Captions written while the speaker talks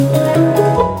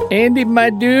Andy, my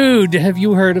dude, have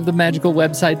you heard of the magical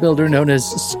website builder known as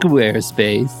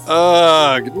Squarespace?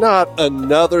 Ugh, not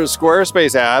another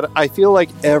Squarespace ad. I feel like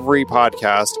every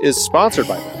podcast is sponsored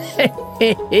by them.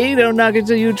 Hey, don't knock it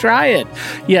till you try it.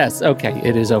 Yes, okay,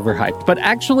 it is overhyped, but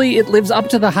actually it lives up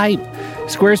to the hype.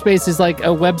 Squarespace is like a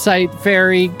website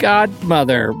fairy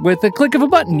godmother. With a click of a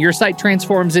button, your site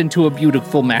transforms into a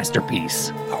beautiful masterpiece.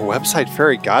 A website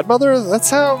fairy godmother? That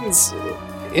sounds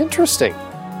interesting.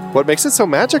 What makes it so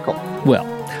magical? Well,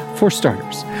 for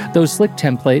starters, those slick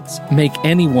templates make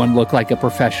anyone look like a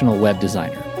professional web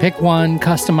designer. Pick one,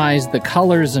 customize the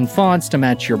colors and fonts to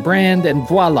match your brand, and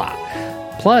voila.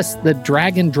 Plus, the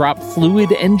drag-and-drop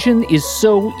Fluid engine is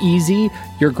so easy,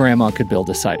 your grandma could build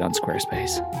a site on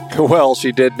Squarespace. Well,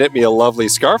 she did knit me a lovely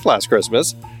scarf last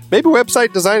Christmas. Maybe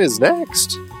website design is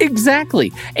next.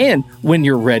 Exactly. And when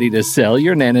you're ready to sell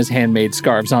your Nana's handmade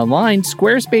scarves online,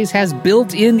 Squarespace has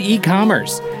built-in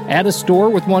e-commerce. Add a store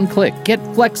with one click. Get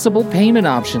flexible payment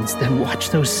options. Then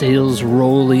watch those sales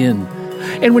roll in.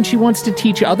 And when she wants to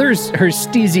teach others her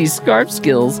steezy scarf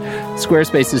skills,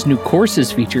 Squarespace's new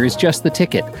courses feature is just the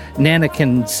ticket. Nana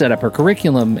can set up her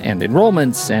curriculum and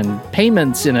enrollments and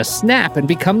payments in a snap and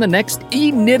become the next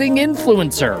e-knitting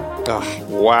influencer. Oh,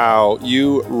 wow,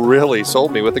 you really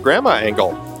sold me with the grandma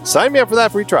angle. Sign me up for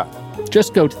that free trial.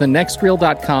 Just go to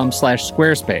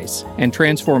thenextreel.com/Squarespace and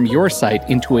transform your site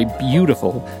into a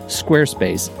beautiful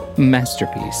Squarespace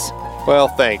masterpiece. Well,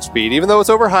 thanks, Pete. Even though it's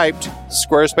overhyped,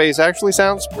 Squarespace actually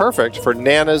sounds perfect for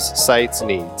Nana's site's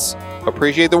needs.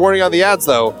 Appreciate the warning on the ads,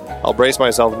 though. I'll brace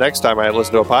myself next time I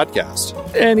listen to a podcast.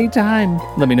 Anytime.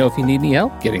 Let me know if you need any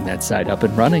help getting that site up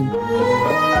and running.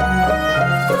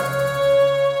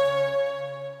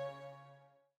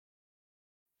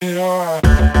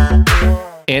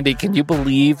 Andy, can you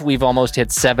believe we've almost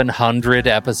hit 700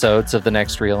 episodes of The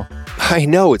Next Reel? I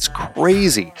know, it's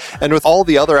crazy. And with all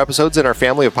the other episodes in our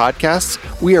family of podcasts,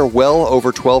 we are well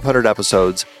over 1,200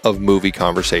 episodes of movie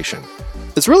conversation.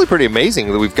 It's really pretty amazing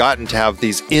that we've gotten to have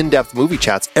these in-depth movie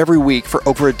chats every week for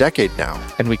over a decade now.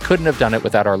 And we couldn't have done it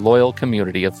without our loyal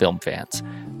community of film fans.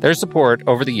 Their support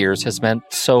over the years has meant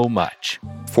so much.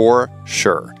 For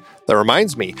sure. That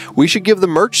reminds me, we should give the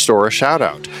merch store a shout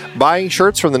out. Buying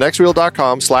shirts from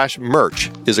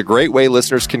thenextreel.com/merch is a great way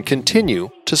listeners can continue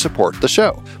to support the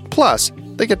show. Plus,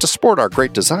 they get to sport our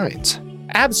great designs.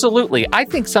 Absolutely. I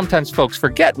think sometimes folks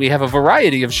forget we have a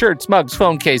variety of shirts, mugs,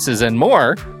 phone cases, and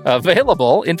more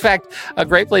available. In fact, a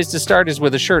great place to start is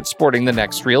with a shirt sporting the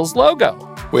Next Reel's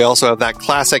logo. We also have that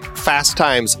classic Fast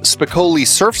Times Spicoli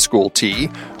Surf School tee,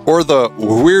 or the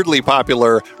weirdly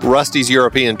popular Rusty's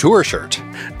European Tour shirt.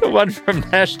 The one from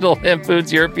National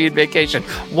Lampoon's European Vacation.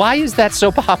 Why is that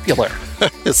so popular?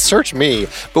 Search me,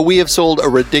 but we have sold a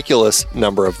ridiculous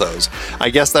number of those.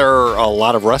 I guess there are a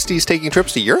lot of Rustys taking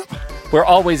trips to Europe? We're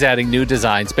always adding new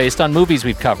designs based on movies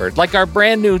we've covered, like our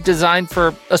brand new design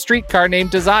for a streetcar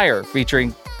named Desire,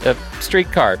 featuring a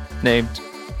streetcar named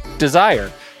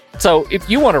Desire. So if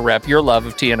you want to rep your love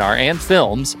of TNR and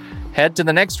films, head to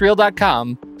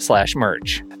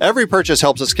thenextreel.com/merch. Every purchase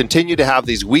helps us continue to have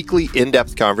these weekly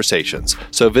in-depth conversations.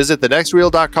 So visit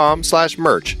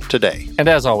thenextreel.com/merch today. And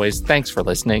as always, thanks for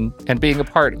listening and being a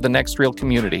part of the Next Reel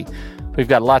community. We've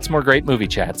got lots more great movie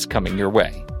chats coming your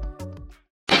way.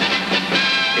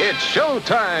 It's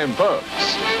showtime, folks.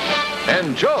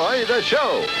 Enjoy the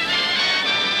show.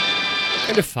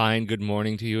 And a fine good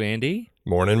morning to you, Andy.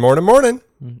 Morning, morning, morning.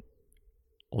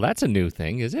 Well, that's a new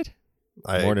thing, is it?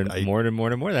 Morning.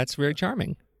 That's very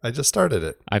charming. I just started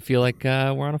it. I feel like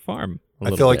we're on a farm.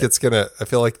 I feel like there's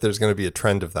gonna be a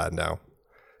trend of that now.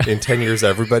 In 10 years,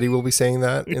 everybody will be saying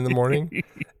that in the morning,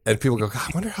 and people go, God, I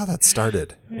wonder how that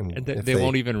started. And they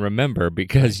won't even remember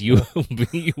because you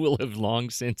will have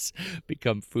long since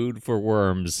become food for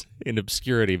worms in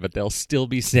obscurity, but they'll still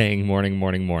be saying morning,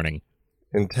 morning, morning.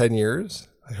 In 10 years?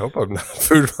 I hope I'm not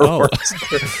food for worms.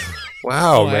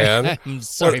 Wow, man. I'm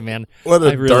sorry, man. What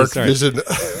a dark vision.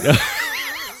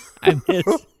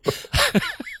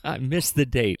 I missed the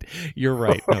date. You're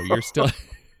right. No, you're still...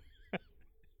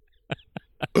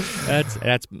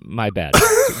 That's my bad.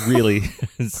 It's really,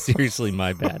 seriously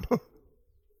my bad.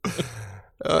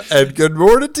 And good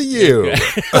morning to you.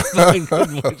 Good morning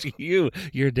to you.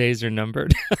 Your days are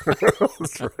numbered.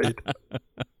 That's right.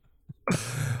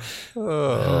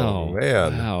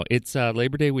 Man. Wow. It's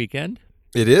Labor Day weekend.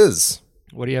 It is.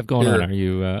 What do you have going on? Are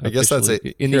you I guess that's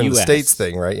in the US? States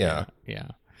thing, right? Yeah.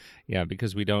 Yeah,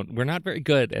 because we're not very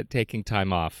good at taking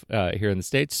time off here in the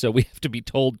States, so we have to be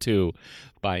told to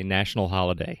by national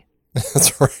holiday.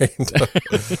 That's right.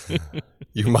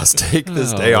 You must take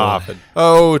this day off. And,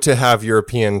 to have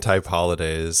European type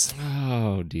holidays.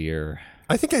 Oh, dear.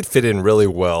 I think I'd fit in really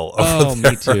well. Oh,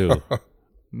 me too.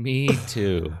 Me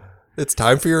too. It's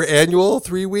time for your annual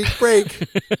 3-week break.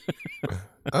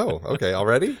 Oh, okay.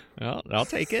 Already? Well, I'll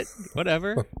take it.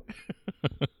 Whatever.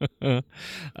 What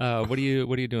are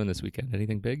you doing this weekend?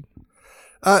 Anything big?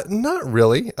 Not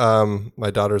really.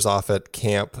 My daughter's off at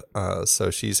camp,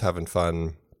 so she's having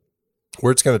fun.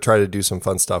 We're just going to try to do some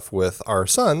fun stuff with our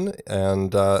son,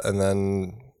 and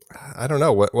then I don't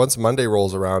know. Once Monday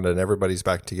rolls around and everybody's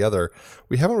back together,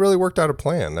 we haven't really worked out a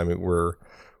plan. I mean, we're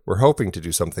hoping to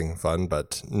do something fun,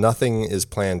 but nothing is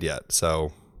planned yet.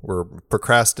 So we're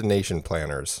procrastination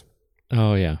planners.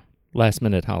 Oh yeah, last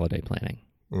minute holiday planning.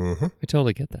 Mm-hmm. I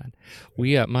totally get that.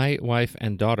 My wife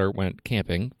and daughter went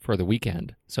camping for the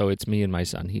weekend, so it's me and my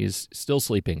son. He is still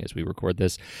sleeping as we record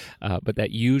this, but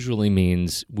that usually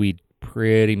means we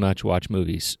pretty much watch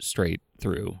movies straight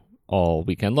through all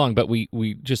weekend long. But we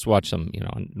just watch them,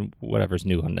 on whatever's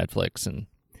new on Netflix,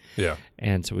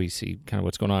 and so we see kind of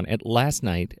what's going on. And last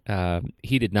night,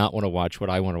 he did not want to watch what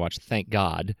I want to watch. Thank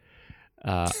God,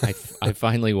 I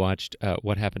finally watched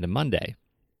What Happened to Monday.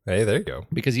 Hey, there you go.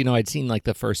 Because, I'd seen like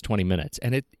the first 20 minutes,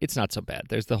 and it's not so bad.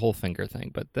 There's the whole finger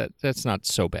thing, but that's not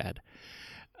so bad.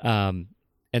 And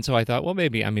so I thought, well,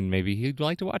 maybe he'd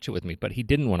like to watch it with me, but he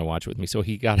didn't want to watch it with me. So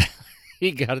he got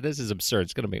this is absurd.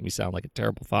 It's going to make me sound like a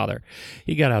terrible father.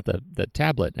 He got out the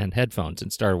tablet and headphones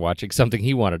and started watching something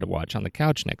he wanted to watch on the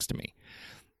couch next to me.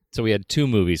 So we had two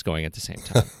movies going at the same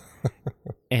time.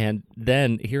 And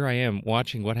then here I am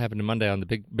watching What Happened to Monday on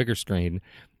the bigger screen.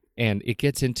 And it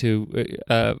gets into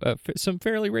some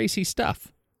fairly racy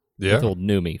stuff. Yeah. With old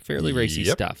Noomy. Fairly racy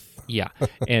stuff. Yeah.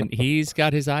 And he's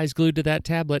got his eyes glued to that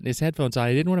tablet and his headphones on.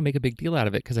 I didn't want to make a big deal out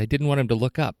of it because I didn't want him to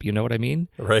look up. You know what I mean?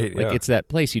 Right, Like it's that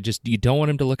place. You don't want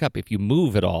him to look up. If you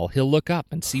move at all, he'll look up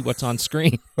and see what's on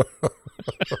screen.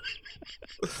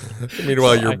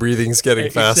 Meanwhile, your breathing's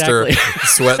getting faster. Exactly.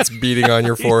 Sweat's beating on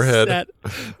your forehead. That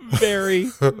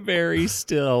very, very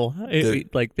still.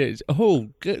 Like there's,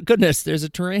 goodness, there's a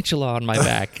tarantula on my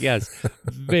back. Yes,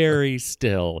 very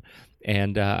still.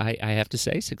 And I have to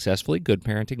say, successfully, good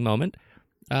parenting moment.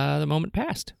 The moment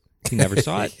passed. He never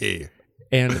saw it.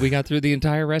 And we got through the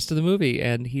entire rest of the movie,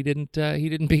 and he didn't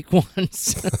peek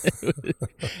once.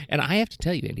 And I have to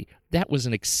tell you, Andy, that was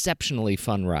an exceptionally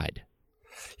fun ride.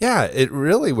 Yeah, it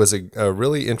really was a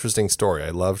really interesting story. I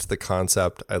loved the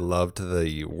concept. I loved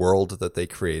the world that they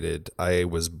created. I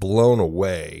was blown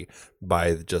away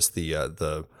by just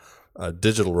the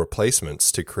digital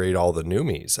replacements to create all the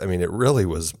Noomies. I mean, it really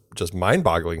was just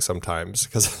mind-boggling sometimes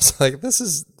because it's like, this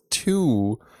is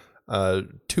too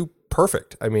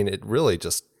perfect. I mean, it really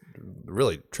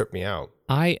tripped me out.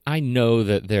 I know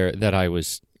that I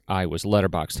was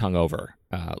letterboxed hungover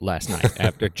last night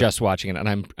after just watching it,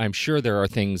 and I'm sure there are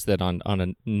things that on a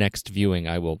next viewing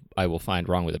I will find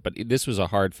wrong with it. But this was a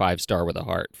hard 5-star with a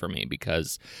heart for me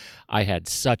because I had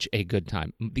such a good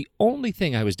time. The only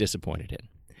thing I was disappointed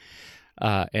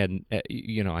in,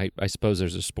 I suppose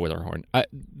there's a spoiler horn.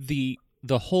 The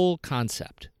whole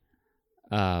concept,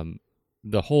 I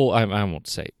won't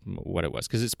say what it was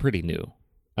because it's pretty new.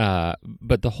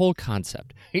 But the whole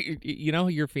concept,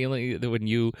 you're feeling that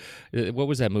when what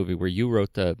was that movie where you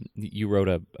wrote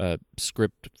a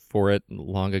script for it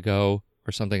long ago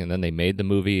or something, and then they made the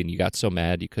movie and you got so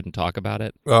mad you couldn't talk about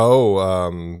it?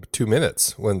 2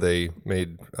 minutes when they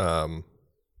made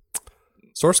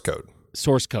source code.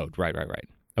 Source code, right.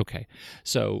 Okay,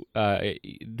 so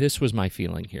this was my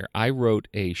feeling here. I wrote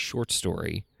a short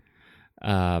story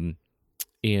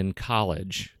in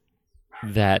college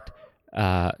that.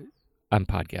 I'm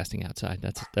podcasting outside.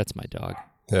 That's my dog.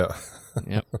 Yeah.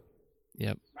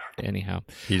 Yep. Anyhow,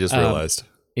 he just realized.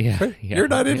 Yeah. You're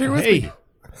not in here with me.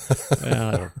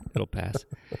 Well, it'll pass.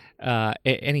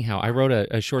 Anyhow, I wrote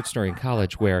a short story in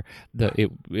college where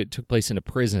it took place in a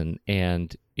prison,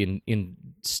 and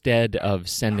instead of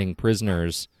sending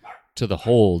prisoners to the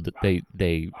hold,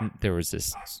 there was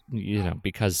this,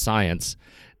 because science,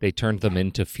 they turned them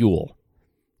into fuel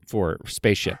for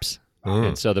spaceships.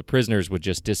 And so the prisoners would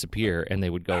just disappear, and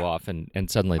they would go off, and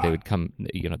suddenly they would come,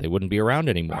 they wouldn't be around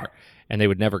anymore, and they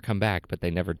would never come back, but they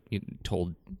never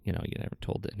told, you never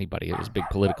told anybody. It was a big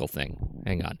political thing.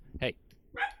 Hang on. Hey,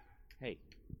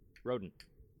 rodent.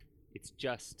 It's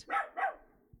just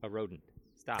a rodent.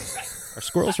 Stop. Are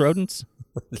squirrels rodents?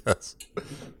 Yes.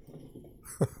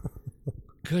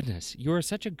 Goodness, you are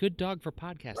such a good dog for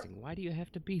podcasting. Why do you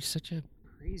have to be such a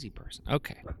crazy person?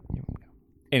 Okay, here we go.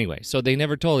 Anyway, so they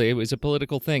never told it was a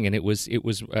political thing, and it was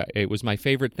my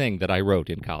favorite thing that I wrote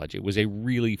in college. It was a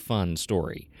really fun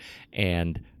story,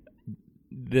 and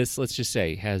this, let's just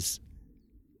say, has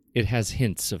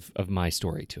hints of my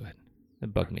story to it.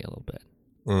 It bugged me a little bit.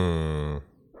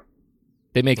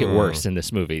 They make it worse in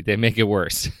this movie. They make it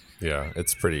worse. Yeah,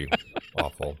 it's pretty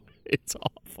awful. It's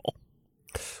awful.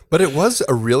 But it was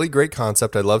a really great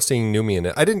concept. I love seeing Numi in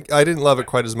it. I didn't love it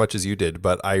quite as much as you did,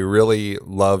 but I really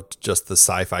loved just the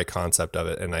sci-fi concept of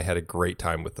it, and I had a great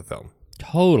time with the film.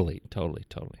 Totally.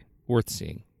 Worth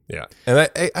seeing. Yeah. And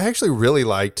I actually really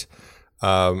liked,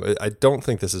 I don't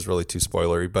think this is really too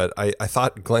spoilery, but I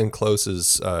thought Glenn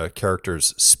Close's character's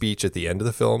speech at the end of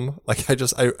the film, like I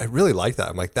really liked that.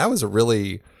 I'm like, that was a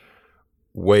really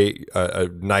a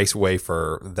nice way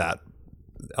for that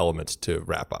element to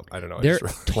wrap up. I don't know. I just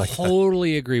really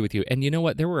totally agree with you. And you know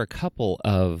what? There were a couple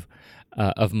of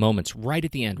moments right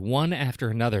at the end, one after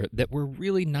another, that were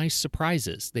really nice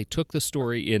surprises. They took the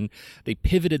story they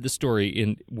pivoted the story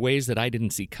in ways that I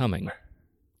didn't see coming.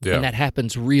 Yeah. And that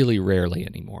happens really rarely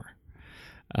anymore.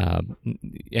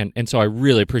 And so I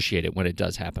really appreciate it when it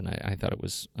does happen. I thought it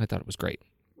was great.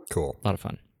 Cool. A lot of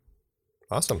fun.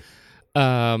 Awesome.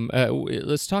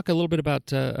 Let's talk a little bit about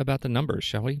the numbers,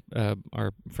 shall we?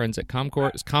 Our friends at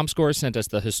ComScore sent us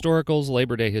the historicals,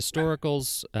 Labor Day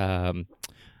historicals.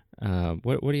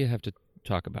 What do you have to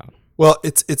talk about? Well,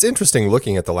 it's interesting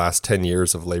looking at the last 10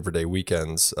 years of Labor Day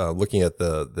weekends, looking at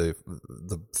the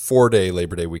 4-day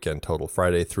Labor Day weekend total,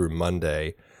 Friday through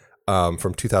Monday,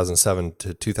 from 2007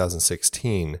 to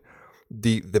 2016.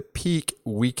 The peak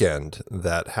weekend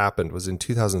that happened was in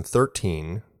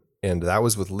 2013. And that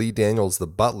was with Lee Daniels, The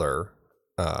Butler,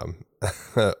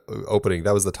 opening.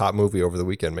 That was the top movie over the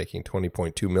weekend, making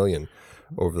 $20.2 million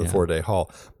over the 4-day haul.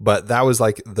 But that was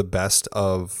like the best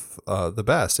of the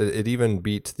best. It even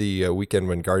beat the weekend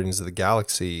when Guardians of the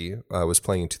Galaxy was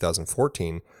playing in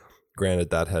 2014.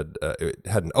 Granted, that it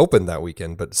hadn't opened that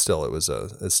weekend, but still,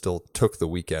 it still took the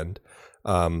weekend.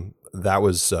 That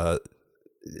was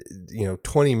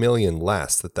 20 million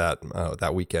less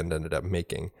that weekend ended up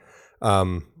making.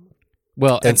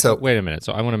 Well, and so wait a minute.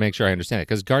 So I want to make sure I understand it,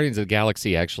 because Guardians of the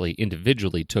Galaxy actually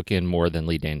individually took in more than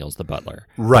Lee Daniels, The Butler.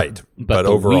 Right. But the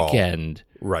overall, weekend,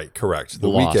 right, correct. The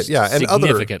weekend, and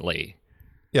significantly.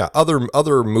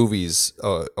 Other movies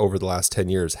over the last 10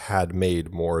 years had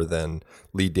made more than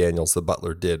Lee Daniels, The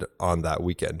Butler did on that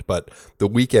weekend. But the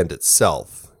weekend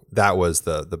itself, that was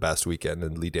the best weekend,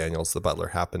 and Lee Daniels, The Butler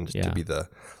happened to be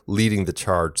leading the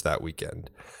charge that weekend.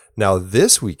 Now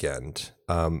this weekend,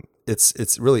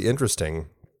 it's really interesting.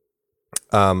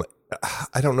 I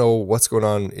don't know what's going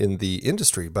on in the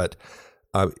industry, but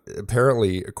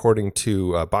apparently, according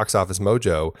to Box Office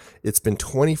Mojo, it's been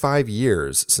 25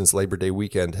 years since Labor Day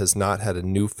weekend has not had a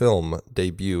new film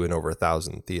debut in over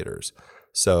 1,000 theaters.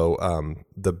 So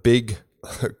the big,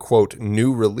 quote,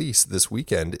 new release this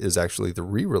weekend is actually the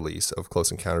re-release of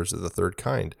Close Encounters of the Third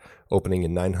Kind, opening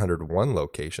in 901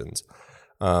 locations.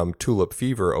 Tulip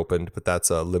Fever opened, but that's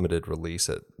a limited release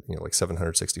at like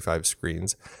 765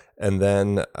 screens. And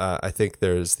then I think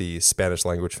there's the Spanish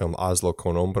language film Hazlo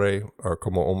con Hombre, or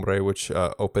Como Hombre, which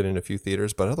opened in a few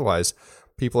theaters. But otherwise,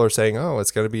 people are saying, oh,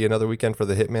 it's going to be another weekend for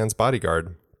The Hitman's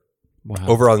Bodyguard. Wow.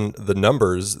 Over on the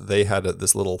numbers, they had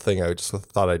this little thing I just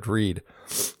thought I'd read.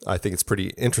 I think it's pretty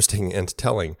interesting and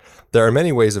telling. There are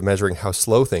many ways of measuring how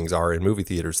slow things are in movie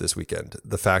theaters this weekend.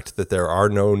 The fact that there are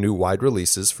no new wide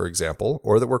releases, for example,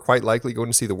 or that we're quite likely going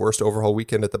to see the worst overhaul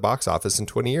weekend at the box office in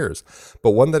 20 years.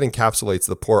 But one that encapsulates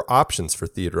the poor options for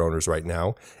theater owners right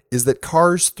now is that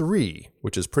Cars 3,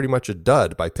 which is pretty much a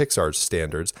dud by Pixar's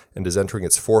standards and is entering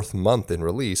its 4th month in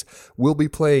release, will be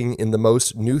playing in the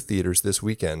most new theaters this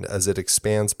weekend as it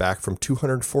expands back from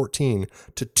 214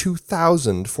 to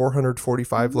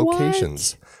 2,445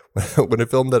 locations. When a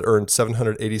film that earned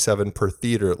 $787 per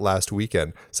theater last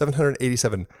weekend,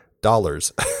 $787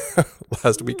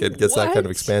 last weekend gets that kind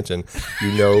of expansion,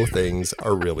 you know things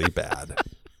are really bad.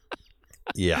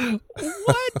 Yeah.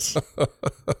 What?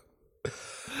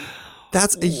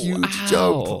 That's a huge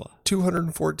jump.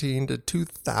 214 to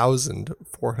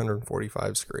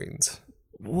 2,445 screens.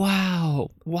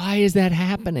 Wow. Why is that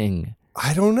happening?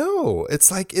 I don't know. It's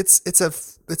like it's a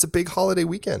big holiday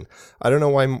weekend. I don't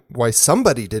know why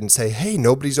somebody didn't say, "Hey,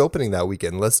 nobody's opening that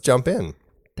weekend. Let's jump in."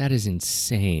 That is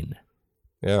insane.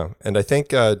 Yeah, and I think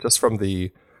just from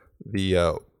the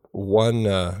one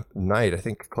night, I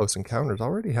think Close Encounters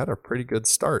already had a pretty good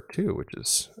start too, which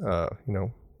is I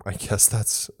guess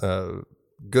that's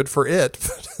good for it,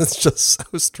 but it's just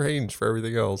so strange for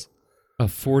everything else. A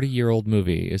 40-year-old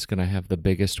movie is going to have the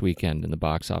biggest weekend in the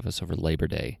box office over Labor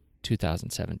Day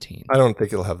 2017. I don't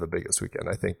think it'll have the biggest weekend.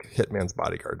 I think Hitman's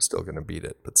Bodyguard's still going to beat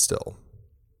it, but still.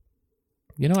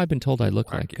 I've been told I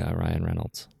look like Ryan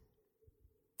Reynolds.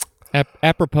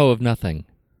 Apropos of nothing.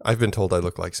 I've been told I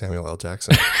look like Samuel L.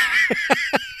 Jackson.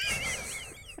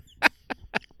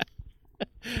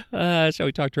 Shall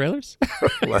we talk trailers?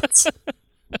 Let's.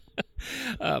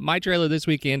 My trailer this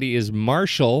week, Andy, is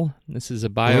Marshall. This is a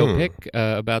biopic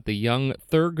about the young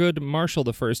Thurgood Marshall,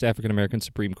 the first African-American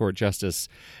Supreme Court justice,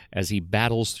 as he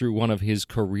battles through one of his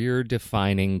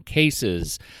career-defining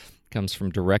cases. Comes from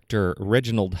director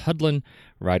Reginald Hudlin,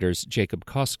 writers Jacob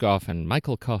Koskoff and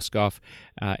Michael Koskoff,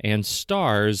 and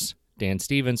stars Dan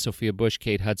Stevens, Sophia Bush,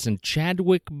 Kate Hudson,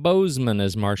 Chadwick Boseman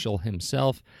as Marshall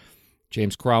himself,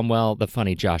 James Cromwell, the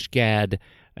funny Josh Gad,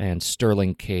 and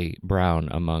Sterling K. Brown,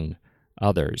 among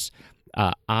others.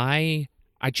 I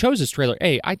chose this trailer.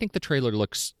 I think the trailer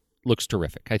looks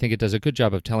terrific. I think it does a good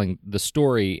job of telling the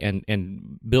story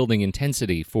and building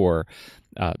intensity for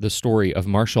the story of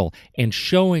Marshall and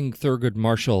showing Thurgood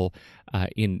Marshall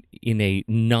in a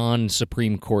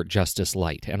non-Supreme Court justice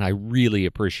light. And I really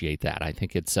appreciate that. I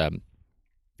think it's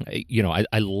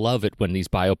I love it when these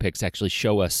biopics actually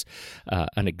show us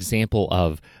an example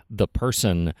of the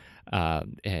person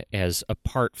as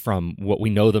apart from what we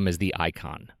know them as the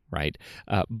icon, right?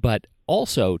 But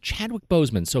also Chadwick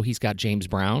Boseman. So he's got James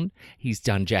Brown, he's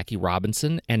done Jackie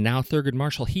Robinson, and now Thurgood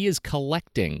Marshall. He is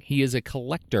collecting. He is a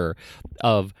collector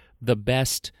of the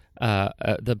best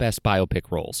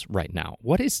biopic roles right now.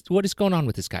 What is going on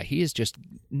with this guy? He is just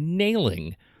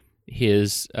nailing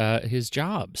his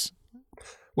jobs.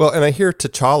 Well, and I hear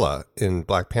T'Challa in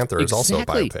Black Panther is also a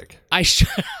biopic. I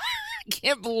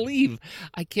can't believe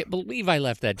I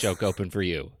left that joke open for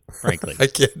you, frankly. I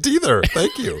can't either.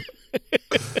 Thank you.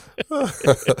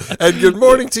 And good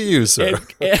morning to you, sir.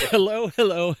 Hello.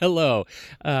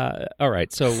 All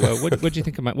right. So, what'd you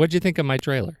think of my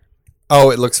trailer?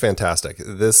 Oh, it looks fantastic.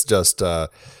 This just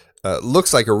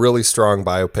looks like a really strong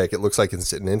biopic. It looks like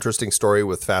it's an interesting story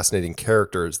with fascinating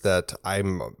characters that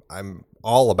I'm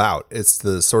all about. It's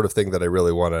the sort of thing that I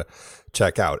really want to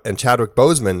check out. And Chadwick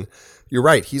Boseman, you're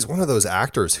right. He's one of those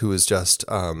actors who is just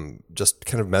kind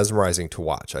of mesmerizing to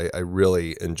watch. I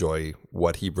really enjoy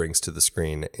what he brings to the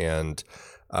screen, and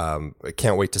I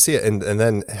can't wait to see it. And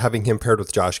then having him paired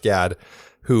with Josh Gad,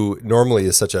 who normally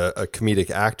is such a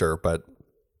comedic actor, but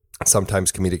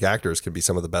sometimes comedic actors can be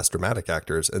some of the best dramatic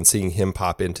actors, and seeing him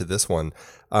pop into this one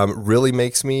really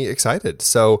makes me excited.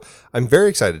 So I'm very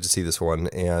excited to see this one,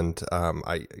 and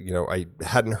I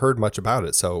hadn't heard much about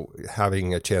it, so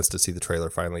having a chance to see the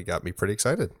trailer finally got me pretty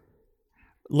excited.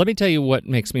 Let me tell you what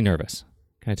makes me nervous.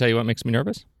 Can I tell you what makes me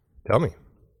nervous? Tell me.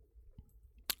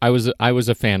 I was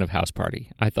a fan of House Party.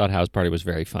 I thought House Party was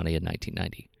very funny in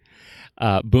 1990.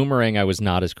 Boomerang I was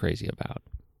not as crazy about.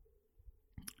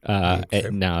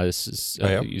 Now this is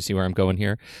you see where I'm going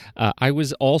here. I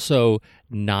was also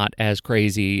not as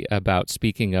crazy about,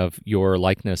 speaking of your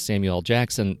likeness, Samuel L.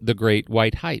 Jackson, The Great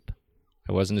White Hype.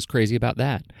 I wasn't as crazy about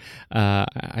that.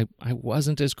 I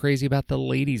wasn't as crazy about The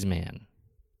Ladies' Man.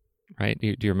 Right?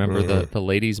 Do you remember the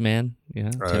Ladies' Man?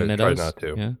 Yeah, Tim Meadows. Try not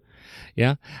to.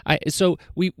 Yeah. So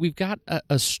we've got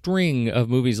a string of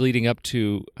movies leading up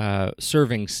to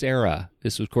Serving Sarah.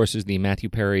 This, of course, is the Matthew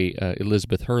Perry,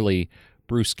 Elizabeth Hurley,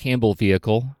 Bruce Campbell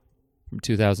vehicle from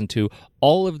 2002.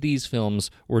 All of these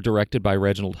films were directed by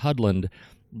Reginald Hudlin,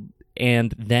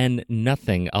 and then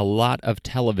nothing. A lot of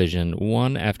television,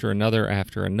 one after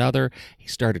another. He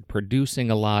started producing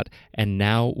a lot, and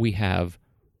now we have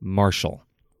Marshall,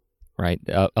 right?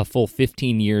 A full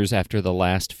 15 years after the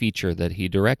last feature that he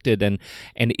directed, and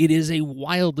it is a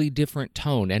wildly different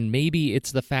tone. And maybe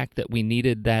it's the fact that we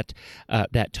needed that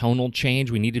tonal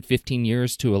change. We needed 15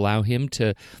 years to allow him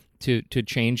to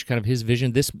change kind of his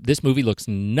vision. This movie looks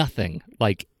nothing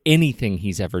like anything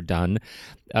he's ever done.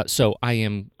 So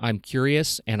I'm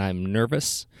curious and I'm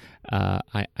nervous.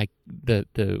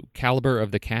 The caliber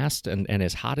of the cast and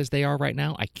as hot as they are right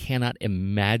now, I cannot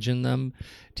imagine them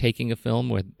taking a film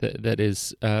that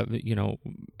is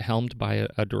helmed by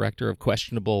a director of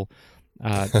questionable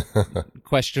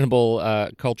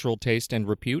cultural taste and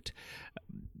repute.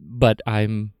 But I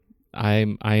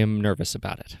am nervous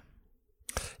about it.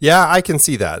 Yeah, I can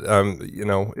see that.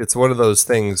 It's one of those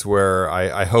things where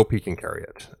I hope he can carry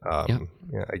it.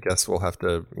 Yeah, I guess we'll have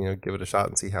to give it a shot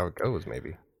and see how it goes.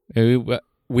 Maybe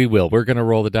we will. We're going to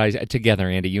roll the dice together,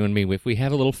 Andy. You and me. If we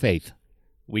have a little faith,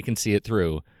 we can see it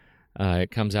through.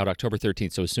 It comes out October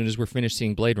 13th. So as soon as we're finished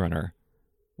seeing Blade Runner,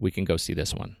 we can go see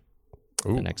this one.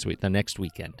 Ooh. The next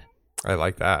weekend. I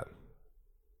like that.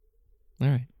 All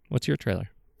right. What's your trailer?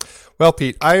 Well,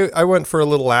 Pete, I went for a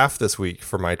little laugh this week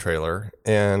for my trailer,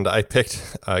 and I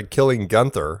picked Killing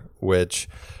Gunther, which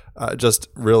just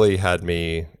really had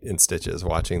me in stitches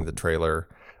watching the trailer.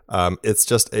 It's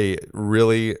just a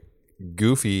really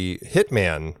goofy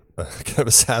hitman kind of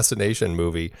assassination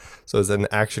movie. So it's an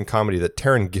action comedy that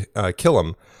Taron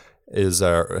Killam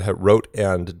wrote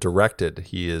and directed.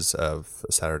 He is of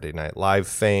Saturday Night Live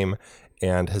fame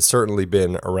and has certainly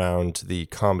been around the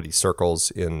comedy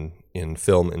circles in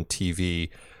film and TV.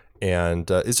 And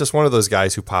is just one of those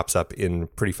guys who pops up in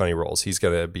pretty funny roles. He's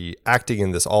going to be acting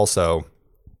in this also.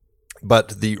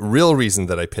 But the real reason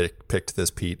that I picked this,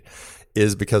 Pete,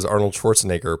 is because Arnold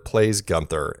Schwarzenegger plays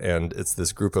Gunther, and it's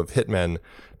this group of hitmen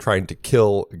trying to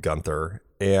kill Gunther.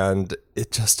 And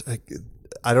it just,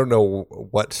 I don't know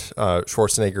what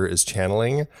Schwarzenegger is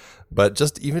channeling, but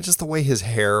even just the way his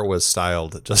hair was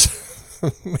styled just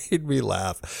made me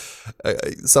laugh.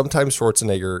 Sometimes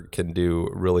Schwarzenegger can do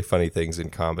really funny things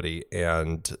in comedy,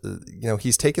 and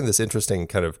he's taken this interesting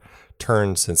kind of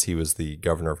turn since he was the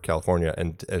governor of California,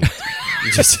 and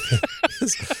just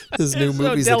his new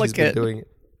movies that he's been doing.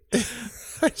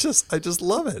 I just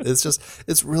love it.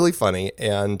 It's really funny,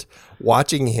 and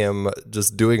watching him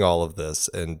just doing all of this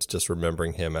and just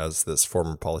remembering him as this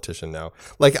former politician now.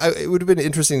 Like, it would have been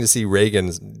interesting to see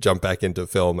Reagan jump back into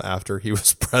film after he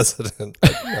was president.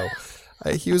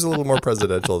 But, he was a little more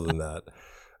presidential than that.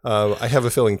 I have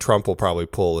a feeling Trump will probably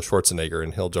pull a Schwarzenegger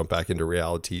and he'll jump back into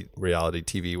reality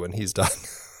TV when he's done.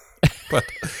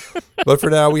 But for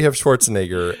now, we have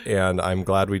Schwarzenegger, and I'm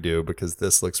glad we do because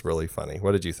this looks really funny.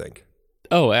 What did you think?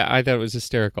 Oh, I thought it was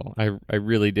hysterical. I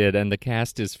really did. And the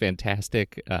cast is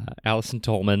fantastic. Allison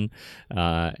Tolman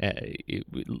it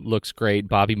looks great.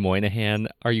 Bobby Moynihan,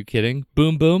 are you kidding?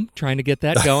 Boom, boom, trying to get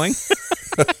that going.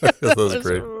 That was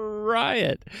great.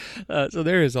 Riot. So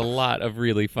there is a lot of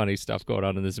really funny stuff going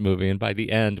on in this movie. And by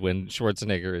the end, when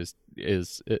Schwarzenegger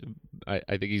is I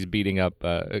think he's beating up,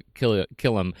 kill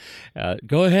him.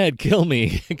 Go ahead, kill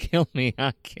me. Kill me.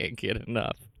 I can't get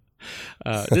enough.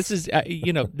 This is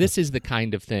the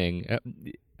kind of thing,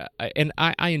 and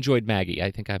I enjoyed Maggie.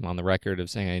 I think I'm on the record of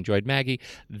saying I enjoyed Maggie.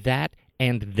 That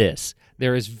and this,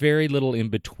 there is very little in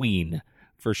between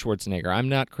for Schwarzenegger. I'm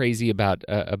not crazy about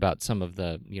some of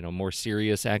the more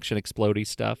serious action explodey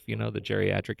stuff, the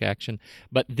geriatric action,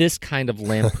 but this kind of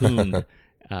lampoon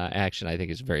action I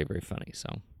think is very, very funny. So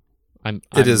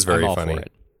it is very I'm all funny. For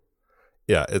it.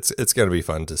 Yeah, it's going to be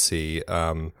fun to see,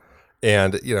 and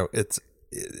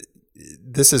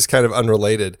this is kind of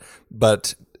unrelated,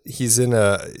 but he's in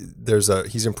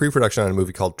pre-production on a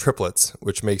movie called Triplets,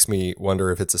 which makes me wonder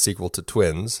if it's a sequel to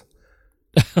Twins.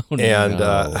 Oh,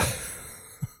 no.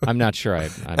 I'm not sure.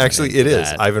 Actually, it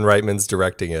is. Ivan Reitman's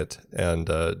directing it, and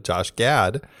Josh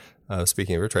Gad,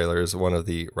 speaking of a trailer, is one of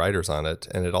the writers on it,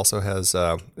 and it also has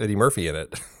Eddie Murphy in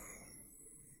it.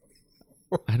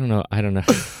 I don't know.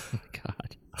 Oh,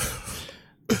 God.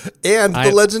 And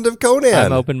The Legend of Conan.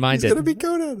 I'm open-minded. He's going to be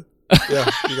Conan. Yeah,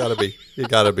 you gotta be. You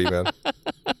gotta be, man.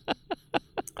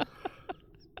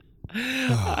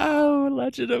 Oh,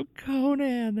 Legend of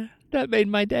Conan. That made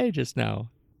my day just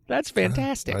now. That's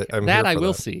fantastic. I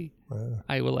will see.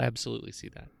 I will absolutely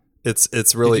see that.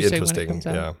 It's really interesting.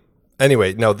 Yeah.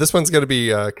 Anyway, no, this one's going to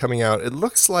be coming out. It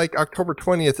looks like October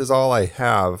 20th is all I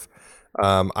have.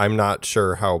 I'm not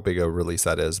sure how big a release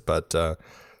that is, but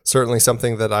certainly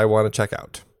something that I want to check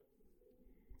out.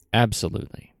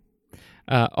 Absolutely.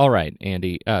 All right,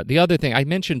 Andy. The other thing, I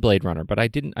mentioned Blade Runner, but I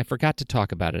forgot to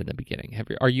talk about it in the beginning.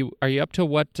 Are you up to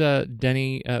what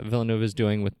Denis Villeneuve is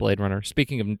doing with Blade Runner?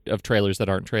 Speaking of trailers that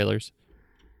aren't trailers.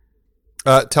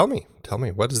 Tell me,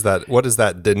 what is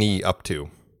that Denis up to?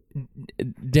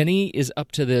 Denis is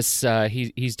up to this.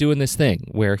 He's doing this thing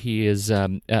where he is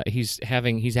he's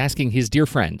asking his dear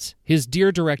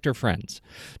director friends,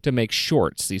 to make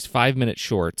shorts, these 5-minute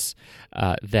shorts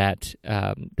that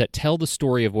tell the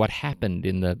story of what happened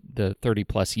in the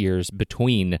 30+ years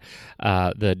between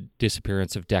the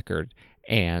disappearance of Deckard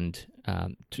and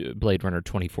Blade Runner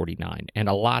 2049, and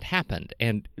a lot happened.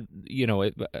 And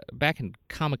back in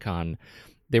Comic-Con,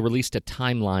 they released a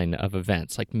timeline of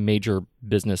events, like major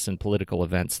business and political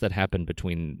events that happened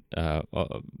between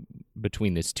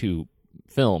these two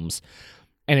films,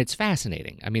 and it's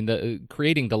fascinating. I mean,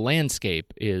 creating the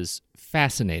landscape is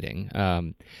fascinating,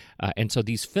 and so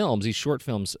these short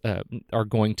films, are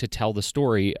going to tell the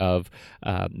story of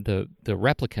the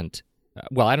replicant.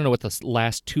 Well, I don't know what the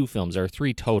last two films are,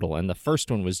 3 total, and the first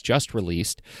one was just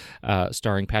released,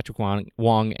 starring Patrick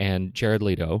Wong and Jared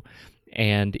Leto,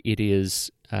 and it is.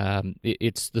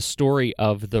 It's the story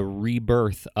of the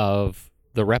rebirth of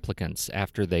the replicants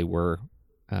after they were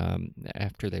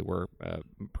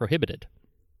prohibited.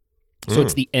 So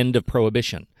it's the end of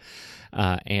Prohibition,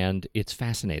 and it's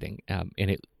fascinating, and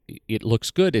it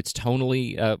looks good. It's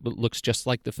tonally looks just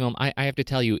like the film. I have to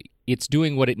tell you, it's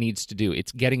doing what it needs to do.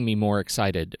 It's getting me more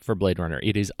excited for Blade Runner.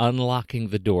 It is unlocking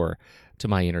the door to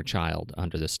my inner child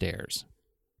under the stairs.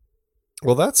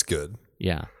 Well, that's good.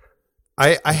 Yeah.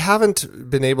 I haven't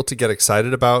been able to get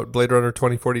excited about Blade Runner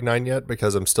 2049 yet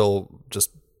because I'm still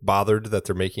just bothered that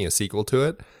they're making a sequel to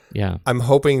it. Yeah. I'm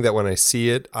hoping that when I see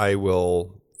it, I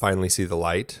will finally see the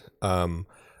light. And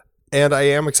I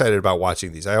am excited about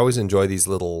watching these. I always enjoy these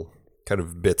little kind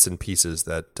of bits and pieces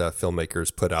that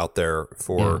filmmakers put out there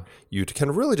for you to kind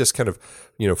of really just kind of,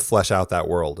 flesh out that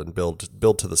world and build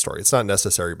to the story. It's not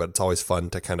necessary, but it's always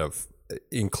fun to kind of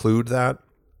include that.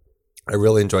 I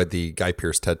really enjoyed the Guy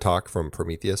Pearce TED Talk from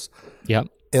Prometheus. Yep.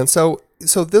 And so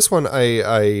this one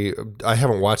I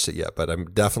haven't watched it yet, but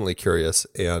I'm definitely curious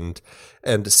and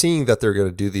seeing that they're going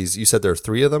to do these. You said there are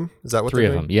 3 of them. Is that what three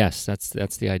of them? Yes, that's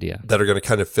the idea. That are going to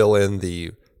kind of fill in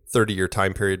the 30-year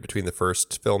time period between the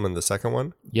first film and the second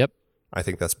one. Yep. I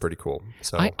think that's pretty cool.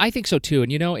 So I think so too.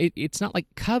 And it's not like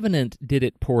Covenant did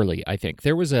it poorly. I think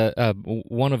there was a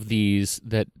one of these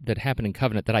that happened in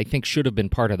Covenant that I think should have been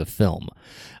part of the film,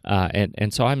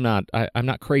 and so I'm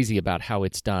not crazy about how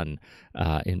it's done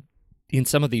in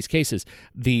some of these cases.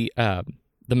 The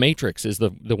Matrix is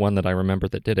the one that I remember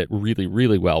that did it really,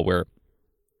 really well, where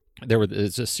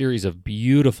there's a series of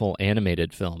beautiful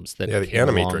animated films that the came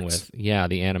along Animatrix. with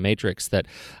the Animatrix that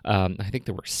I think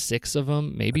there were 6 of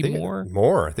them, maybe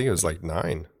more. I think it was like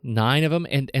 9. 9 of them,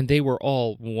 and they were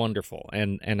all wonderful.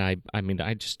 And I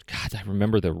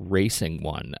remember the racing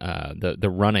one,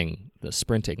 the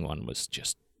sprinting one was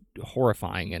just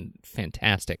horrifying and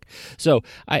fantastic. So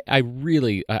I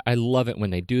really love it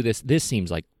when they do this. This seems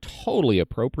like totally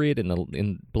appropriate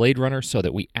in Blade Runner, so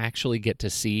that we actually get to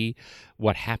see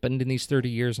what happened in these 30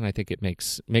 years, and I think it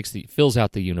fills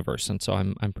out the universe, and so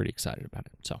I'm pretty excited about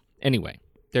it. So anyway,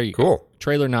 there you go.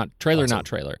 Trailer, not trailer, Awesome. not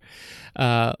trailer.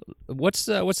 What's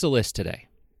the list today?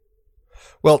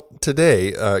 Well,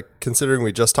 today, considering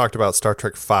we just talked about Star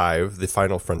Trek V, The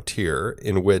Final Frontier,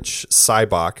 in which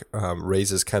Cybok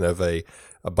raises kind of a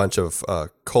bunch of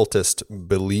cultist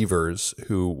believers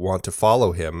who want to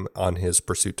follow him on his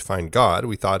pursuit to find God,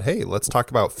 we thought, hey, let's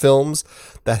talk about films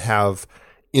that have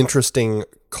interesting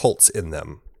cults in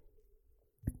them.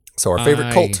 So our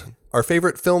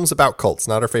favorite films about cults,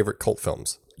 not our favorite cult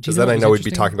films. Because then I know we'd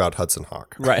be talking about Hudson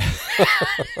Hawk. Right.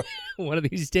 One of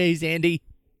these days, Andy.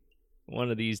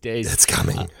 One of these days. It's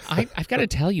coming. I've got to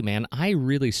tell you, man, I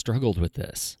really struggled with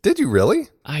this. Did you really?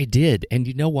 I did. And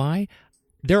you know why?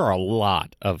 There are a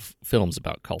lot of films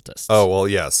about cultists. Oh, well,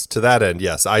 yes. To that end,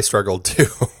 yes. I struggled too.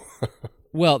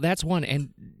 Well, that's one. And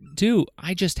two,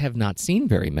 I just have not seen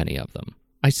very many of them.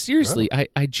 I seriously, I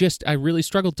really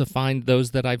struggled to find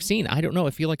those that I've seen. I don't know.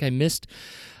 I feel like I've missed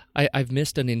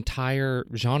an entire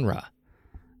genre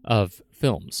of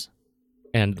films.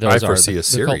 And those I foresee a the cult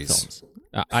series. films.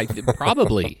 I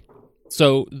probably.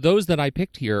 So those that I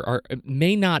picked here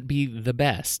may not be the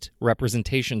best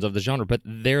representations of the genre, but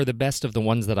they're the best of the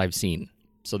ones that I've seen.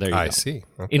 So there you go. I see.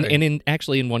 Okay.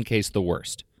 In one case, the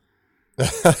worst.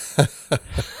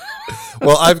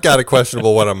 Well, I've got a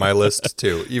questionable one on my list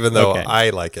too, even though Okay. I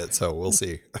like it. So we'll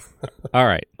see. All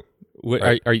right.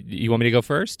 Right. You want me to go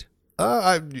first?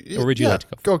 Or would you like to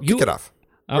go? Go kick it off.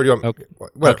 Oh, Or do you want okay.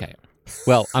 whatever. Okay.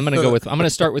 Well, I'm going to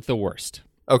start with the worst.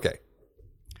 Okay.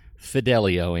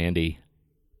 Fidelio, Andy.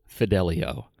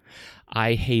 Fidelio.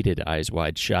 I hated Eyes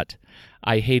Wide Shut.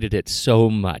 I hated it so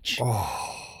much.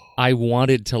 I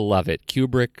wanted to love it.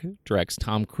 Kubrick directs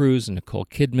Tom Cruise and Nicole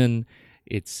Kidman.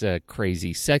 It's a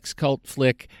crazy sex cult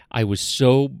flick.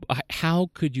 How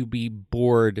could you be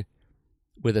bored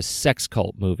with a sex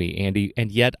cult movie, Andy?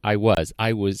 And yet I was.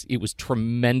 It was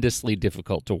tremendously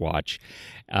difficult to watch.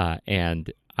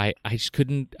 And I just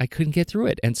couldn't get through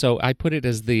it. And so I put it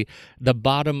as the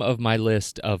bottom of my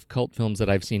list of cult films that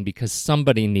I've seen because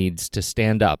somebody needs to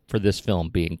stand up for this film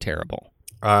being terrible.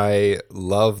 I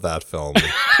love that film.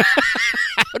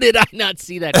 How did I not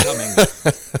see that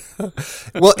coming?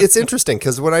 Well, it's interesting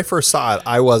because when I first saw it,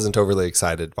 I wasn't overly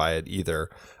excited by it either.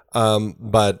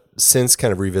 But since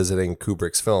kind of revisiting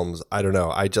Kubrick's films, I don't know.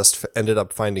 I just ended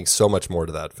up finding so much more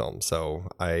to that film. So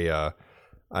I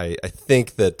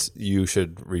think that you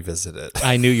should revisit it.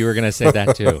 I knew you were going to say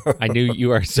that too. I knew you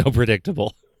are so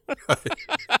predictable.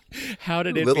 How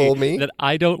did it Little be me? that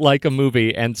I don't like a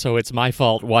movie and so it's my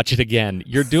fault? Watch it again.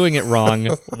 You're doing it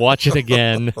wrong. Watch it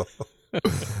again.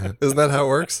 Isn't that how it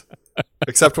works?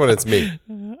 Except when it's me.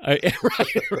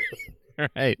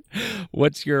 Right.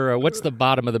 What's the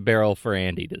bottom of the barrel for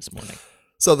Andy this morning?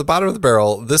 So the bottom of the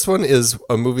barrel, this one is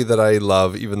a movie that I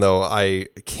love, even though I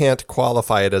can't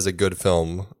qualify it as a good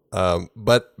film.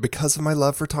 But because of my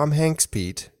love for Tom Hanks,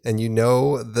 Pete, and you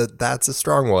know that's a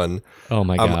strong one. Oh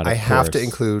my God! I have to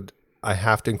include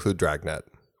Dragnet.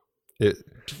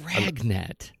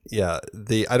 Dragnet.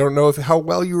 I don't know how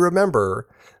well you remember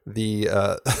the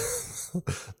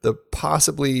the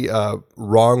possibly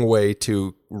wrong way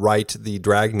to write the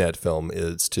Dragnet film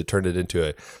is to turn it into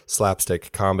a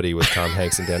slapstick comedy with Tom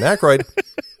Hanks and Dan Aykroyd.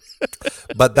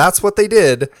 But that's what they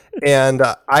did, and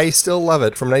I still love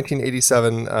it. From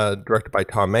 1987, directed by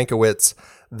Tom Mankiewicz.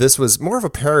 This was more of a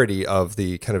parody of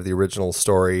the kind of the original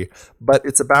story, but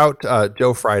it's about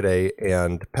Joe Friday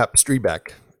and Pep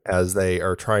Streebek as they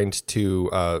are trying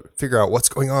to figure out what's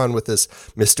going on with this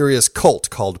mysterious cult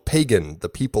called Pagan, the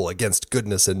People Against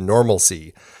Goodness and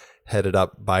Normalcy, headed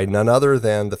up by none other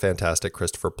than the fantastic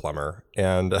Christopher Plummer.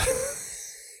 And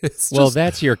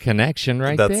that's your connection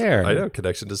there. I know,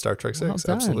 connection to Star Trek 6, Well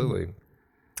done. absolutely.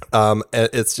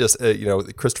 It's just,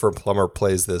 Christopher Plummer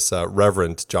plays this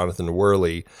Reverend Jonathan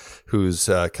Worley, who's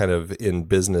kind of in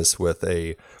business with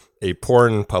a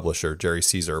porn publisher, Jerry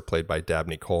Caesar, played by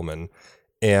Dabney Coleman.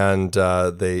 And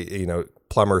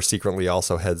Plummer secretly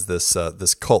also heads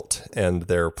this cult, and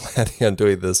they're planning on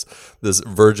doing this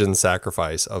virgin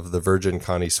sacrifice of the Virgin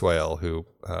Connie Swale, who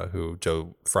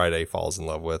Joe Friday falls in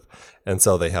love with, and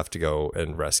so they have to go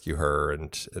and rescue her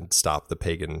and stop the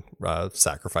pagan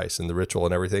sacrifice and the ritual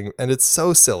and everything. And it's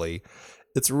so silly,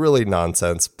 it's really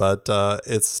nonsense, but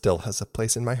it still has a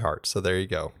place in my heart. So there you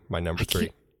go, my number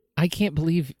 3. I can't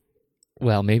believe.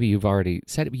 Well, maybe you've already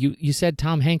said it. You said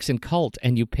Tom Hanks and Cult,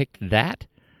 and you picked that?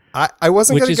 I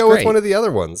wasn't going to go great. with one of the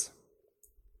other ones.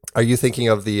 Are you thinking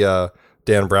of the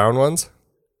Dan Brown ones?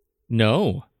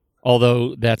 No,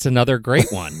 although that's another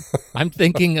great one. I'm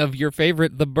thinking of your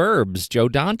favorite, The Burbs, Joe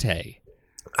Dante.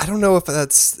 I don't know if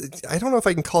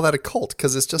I can call that a cult,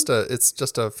 because it's just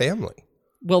a family.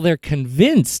 Well, they're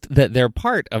convinced that they're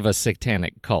part of a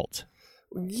satanic cult.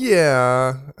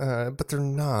 Yeah, but they're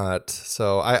not.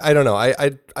 So I don't know.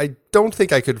 I don't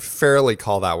think I could fairly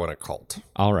call that one a cult.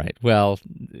 All right. Well,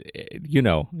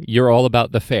 you're all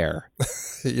about the fair.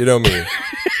 You know me.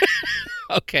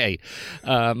 Okay.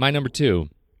 My number 2.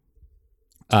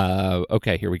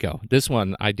 Okay, here we go. This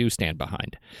one I do stand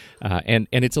behind. And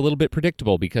it's a little bit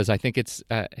predictable because I think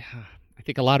I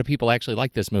think a lot of people actually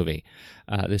like this movie.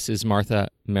 This is Martha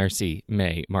Mercy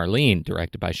May Marlene,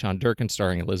 directed by Sean Durkin,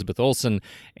 starring Elizabeth Olsen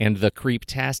and the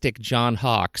creep-tastic John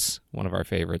Hawkes, one of our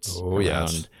favorites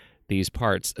around these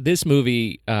parts. This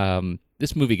movie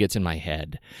gets in my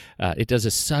head. It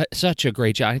does such a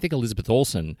great job. I think Elizabeth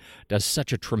Olsen does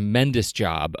such a tremendous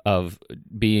job of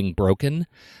being broken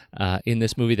in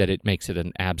this movie that it makes it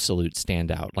an absolute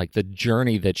standout. Like the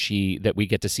journey that we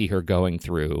get to see her going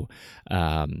through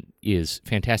is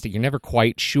fantastic. You're never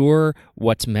quite sure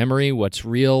what's memory, what's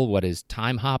real, what is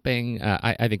time hopping.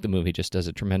 I think the movie just does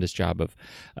a tremendous job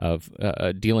of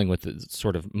dealing with the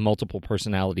sort of multiple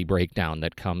personality breakdown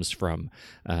that comes from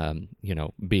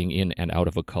being in and out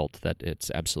of a cult. That it's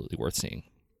absolutely worth seeing.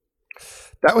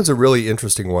 That was a really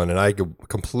interesting one, and I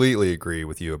completely agree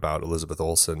with you about Elizabeth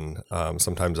Olsen.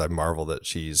 Sometimes I marvel that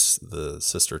she's the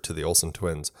sister to the Olsen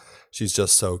twins. She's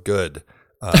just so good.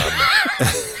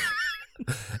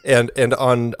 And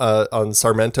on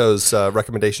Sarmento's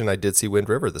recommendation, I did see Wind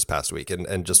River this past week,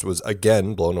 and just was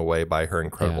again blown away by her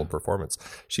incredible performance.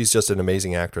 She's just an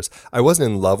amazing actress. I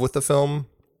wasn't in love with the film.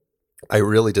 I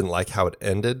really didn't like how it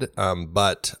ended,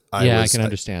 but I can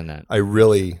understand that. I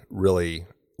really, really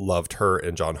loved her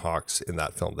and John Hawkes in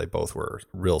that film. They both were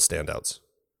real standouts.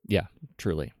 Yeah,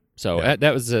 truly. So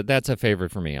that's a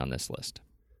favorite for me on this list.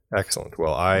 Excellent.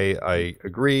 Well, I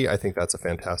agree. I think that's a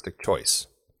fantastic choice.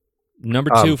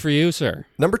 Number 2 for you, sir.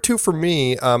 Number 2 for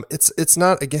me. It's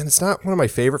not one of my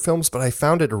favorite films, but I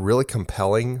found it a really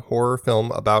compelling horror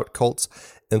film about cults,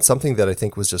 and something that I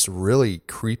think was just really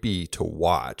creepy to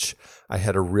watch. I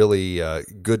had a really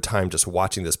good time just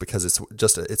watching this because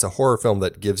it's a horror film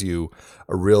that gives you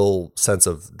a real sense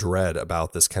of dread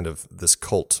about this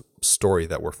cult story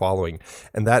that we're following,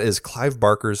 and that is Clive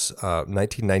Barker's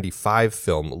 1995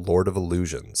 film Lord of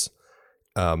Illusions.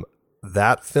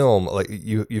 That film, like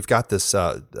you've got this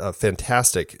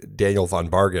fantastic Daniel von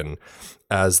Bargen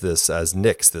as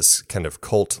Nix, this kind of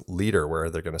cult leader, where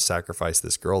they're going to sacrifice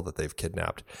this girl that they've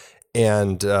kidnapped,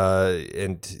 and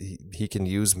he can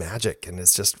use magic, and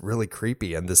it's just really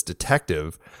creepy. And this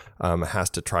detective has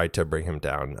to try to bring him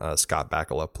down. Scott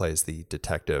Bakula plays the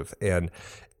detective, and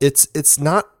it's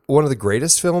not one of the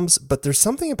greatest films, but there's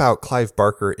something about Clive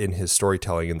Barker in his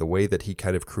storytelling and the way that he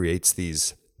kind of creates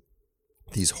these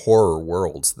horror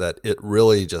worlds that it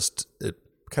really it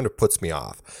kind of puts me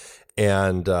off,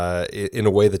 and in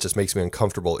a way that just makes me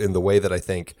uncomfortable in the way that I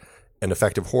think an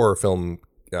effective horror film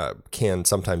can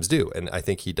sometimes do, and I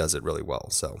think he does it really well.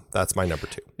 So that's my number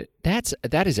 2.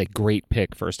 That is a great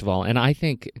pick, first of all, and I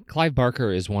think Clive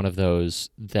Barker is one of those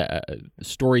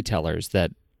storytellers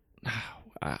that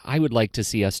I would like to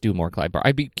see us do more Clive Barker.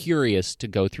 I'd be curious to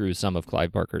go through some of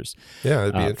Clive Barker's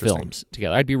it'd be interesting. films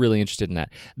together. I'd be really interested in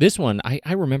that. This one,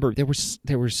 I remember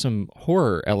there were some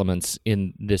horror elements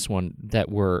in this one that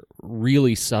were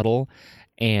really subtle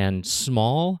and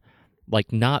small,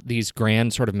 like not these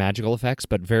grand sort of magical effects,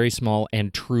 but very small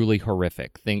and truly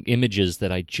horrific images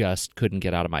that I just couldn't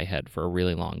get out of my head for a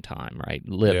really long time, right?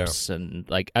 Lips and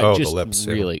like the just lips,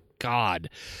 really, God,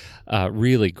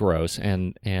 really gross.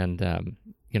 And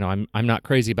you know, I'm not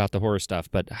crazy about the horror stuff,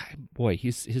 but boy,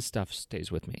 his stuff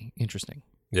stays with me. Interesting.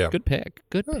 Yeah. Good pick.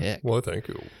 Good pick. Well, thank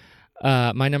you.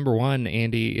 My number one,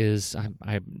 Andy, is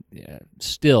I'm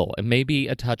still maybe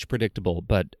a touch predictable,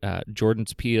 but Jordan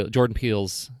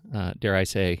Peele's, dare I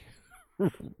say,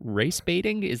 race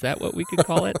baiting? Is that what we could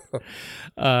call it?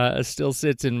 Still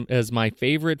sits in as my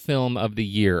favorite film of the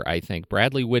year. I think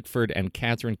Bradley Whitford and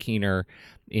Catherine Keener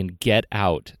in Get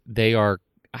Out. They are,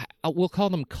 we'll call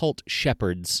them cult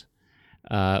shepherds.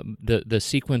 The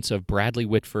sequence of Bradley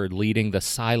Whitford leading the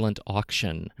silent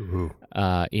auction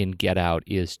in Get Out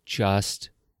is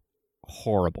just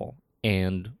horrible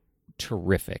and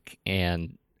terrific.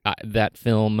 And that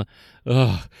film,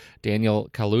 Daniel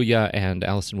Kaluuya and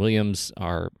Allison Williams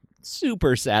are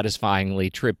super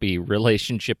satisfyingly trippy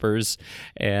relationshipers,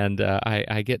 and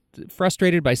I get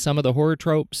frustrated by some of the horror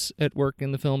tropes at work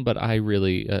in the film, but I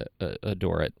really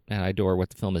adore it, and I adore what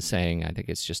the film is saying. I think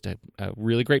it's just a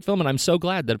really great film, and I'm so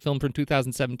glad that a film from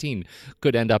 2017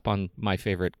 could end up on my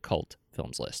favorite cult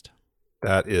films list.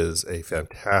 That is a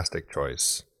fantastic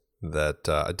choice that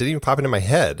didn't even pop into my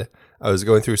head. I was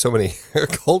going through so many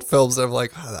cult films, and I'm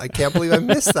like, I can't believe I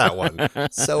missed that one.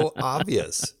 So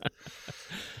obvious.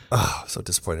 Oh, so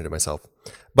disappointed in myself.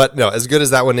 But no, as good as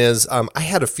that one is, I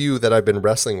had a few that I've been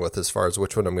wrestling with as far as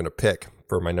which one I'm going to pick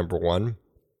for my number one.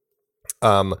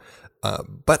 But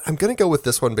I'm going to go with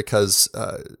this one because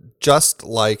just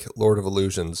like Lord of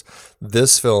Illusions,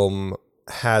 this film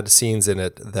had scenes in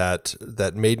it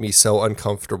that made me so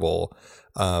uncomfortable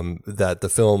that the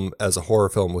film as a horror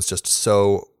film was just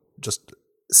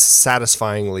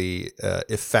satisfyingly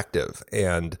effective.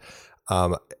 And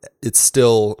it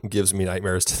still gives me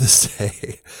nightmares to this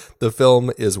day. The film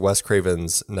is Wes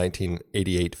Craven's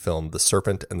 1988 film, The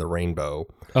Serpent and the Rainbow.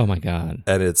 Oh my God!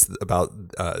 And it's about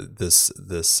this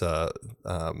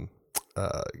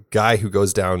guy who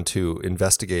goes down to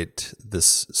investigate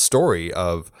this story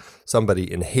of somebody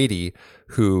in Haiti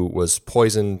who was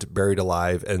poisoned, buried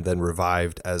alive, and then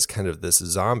revived as kind of this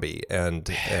zombie. And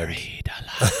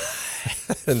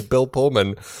Bill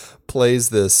Pullman plays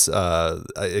this, I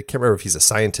can't remember if he's a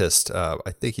scientist. I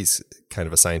think he's kind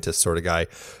of a scientist sort of guy.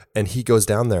 And he goes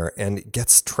down there and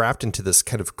gets trapped into this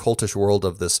kind of cultish world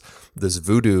of this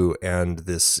voodoo and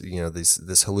this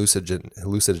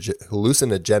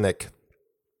hallucinogenic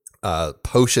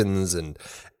potions and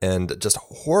just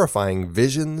horrifying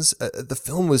visions. The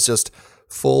film was just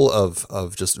full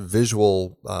of just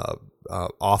visual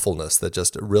awfulness that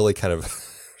just really kind of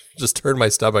just turned my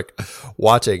stomach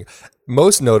watching.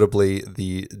 Most notably,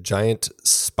 the giant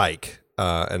spike.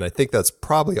 And I think that's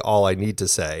probably all I need to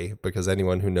say, because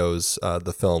anyone who knows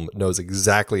the film knows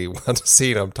exactly what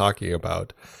scene I'm talking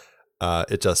about.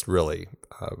 It just really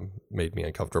made me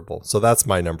uncomfortable. So that's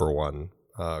my number one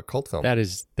cult film. That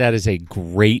is a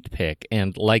great pick.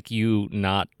 And like you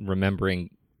not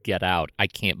remembering Get Out, I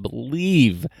can't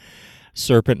believe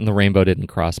Serpent and the Rainbow didn't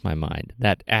cross my mind.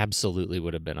 That absolutely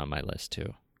would have been on my list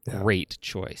too. Yeah. Great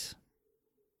choice.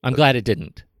 I'm glad it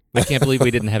didn't. I can't believe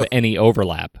we didn't have any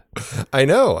overlap. I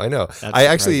know. I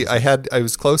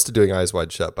was close to doing Eyes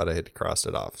Wide Shut, but I had crossed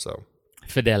it off. So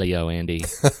Fidelio, Andy.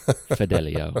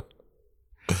 Fidelio.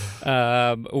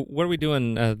 What are we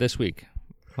doing this week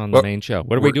on the main show?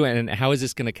 What are we doing, and how is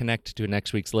this going to connect to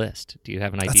next week's list? Do you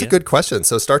have an idea? That's a good question.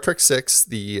 So Star Trek VI,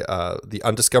 the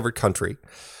Undiscovered Country.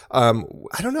 I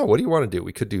don't know. What do you want to do?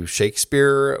 We could do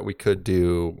Shakespeare. We could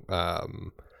do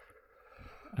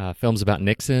films about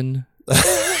Nixon.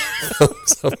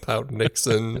 Films about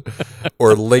Nixon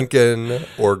or Lincoln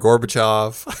or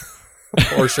Gorbachev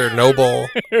or Chernobyl.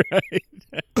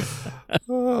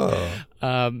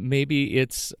 Right. Maybe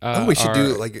it's we should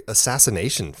do like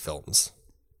assassination films.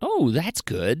 Oh, that's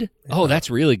good. Yeah. Oh,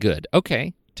 that's really good.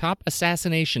 Okay. Top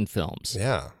assassination films.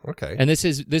 Yeah. Okay. And this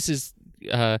is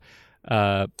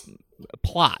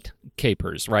plot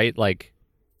capers, right? Like,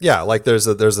 yeah, like there's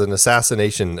an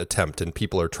assassination attempt and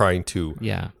people are trying to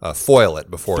foil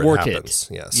it before it happens.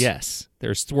 Yes,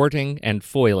 there's thwarting and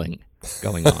foiling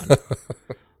going on.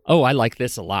 Oh, I like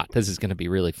this a lot. This is going to be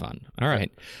really fun. All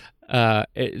right,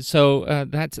 so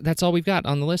that's all we've got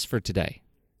on the list for today.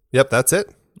 Yep, that's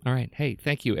it. All right. Hey,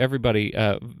 thank you, everybody,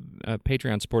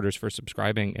 Patreon supporters, for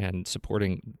subscribing and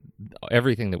supporting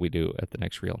everything that we do at The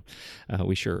Next Reel.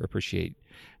 We sure appreciate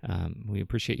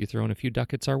you throwing a few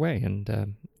ducats our way.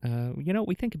 And,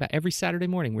 we think about every Saturday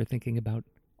morning, we're thinking about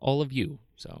all of you.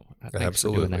 So thanks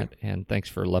Absolutely. for doing that. And thanks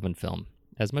for loving film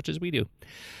as much as we do.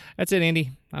 That's it,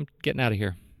 Andy. I'm getting out of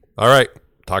here. All right.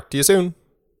 Talk to you soon.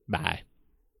 Bye.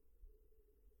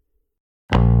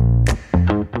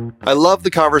 I love the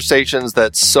conversations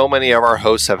that so many of our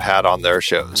hosts have had on their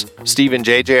shows. Steve and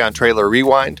JJ on Trailer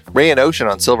Rewind, Ray and Ocean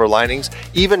on Silver Linings,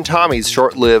 even Tommy's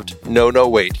short-lived No,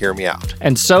 Wait, Hear Me Out.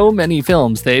 And so many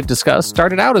films they've discussed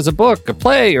started out as a book, a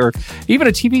play, or even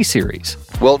a TV series.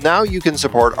 Well, now you can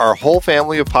support our whole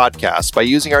family of podcasts by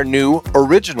using our new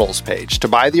Originals page to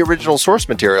buy the original source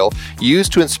material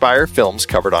used to inspire films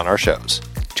covered on our shows.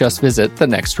 Just visit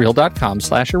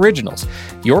thenextreel.com/originals.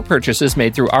 Your purchases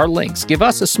made through our links give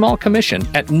us a small commission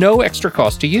at no extra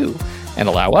cost to you and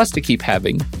allow us to keep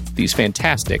having these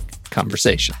fantastic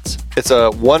conversations. It's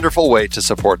a wonderful way to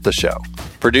support the show.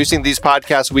 Producing these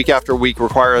podcasts week after week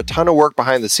require a ton of work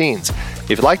behind the scenes.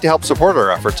 If you'd like to help support our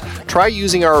efforts, try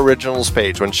using our Originals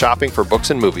page when shopping for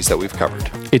books and movies that we've covered.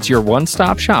 It's your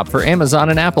one-stop shop for Amazon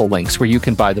and Apple links where you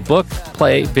can buy the book,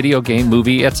 play, video game,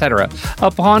 movie, etc.,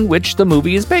 upon which the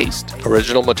movie is based.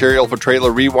 Original material for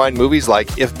Trailer Rewind movies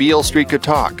like If Beale Street Could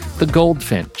Talk, The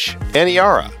Goldfinch,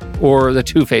 Aniara, or The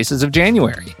Two Faces of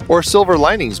January. or Silver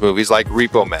Linings movies like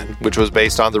Repo Men, which was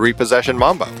based on the Repossession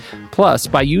Mambo. Plus,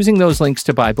 by using those links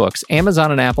to buy books, Amazon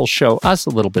and Apple show us a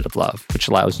little bit of love, which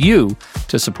allows you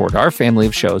to support our family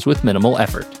of shows with minimal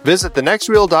effort. Visit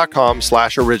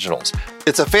thenextreel.com/originals.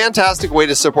 It's a fantastic way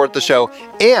to support the show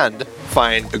and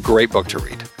find a great book to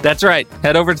read. That's right.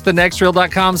 Head over to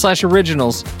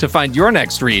thenextreel.com/originals to find your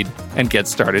next read and get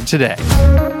started today.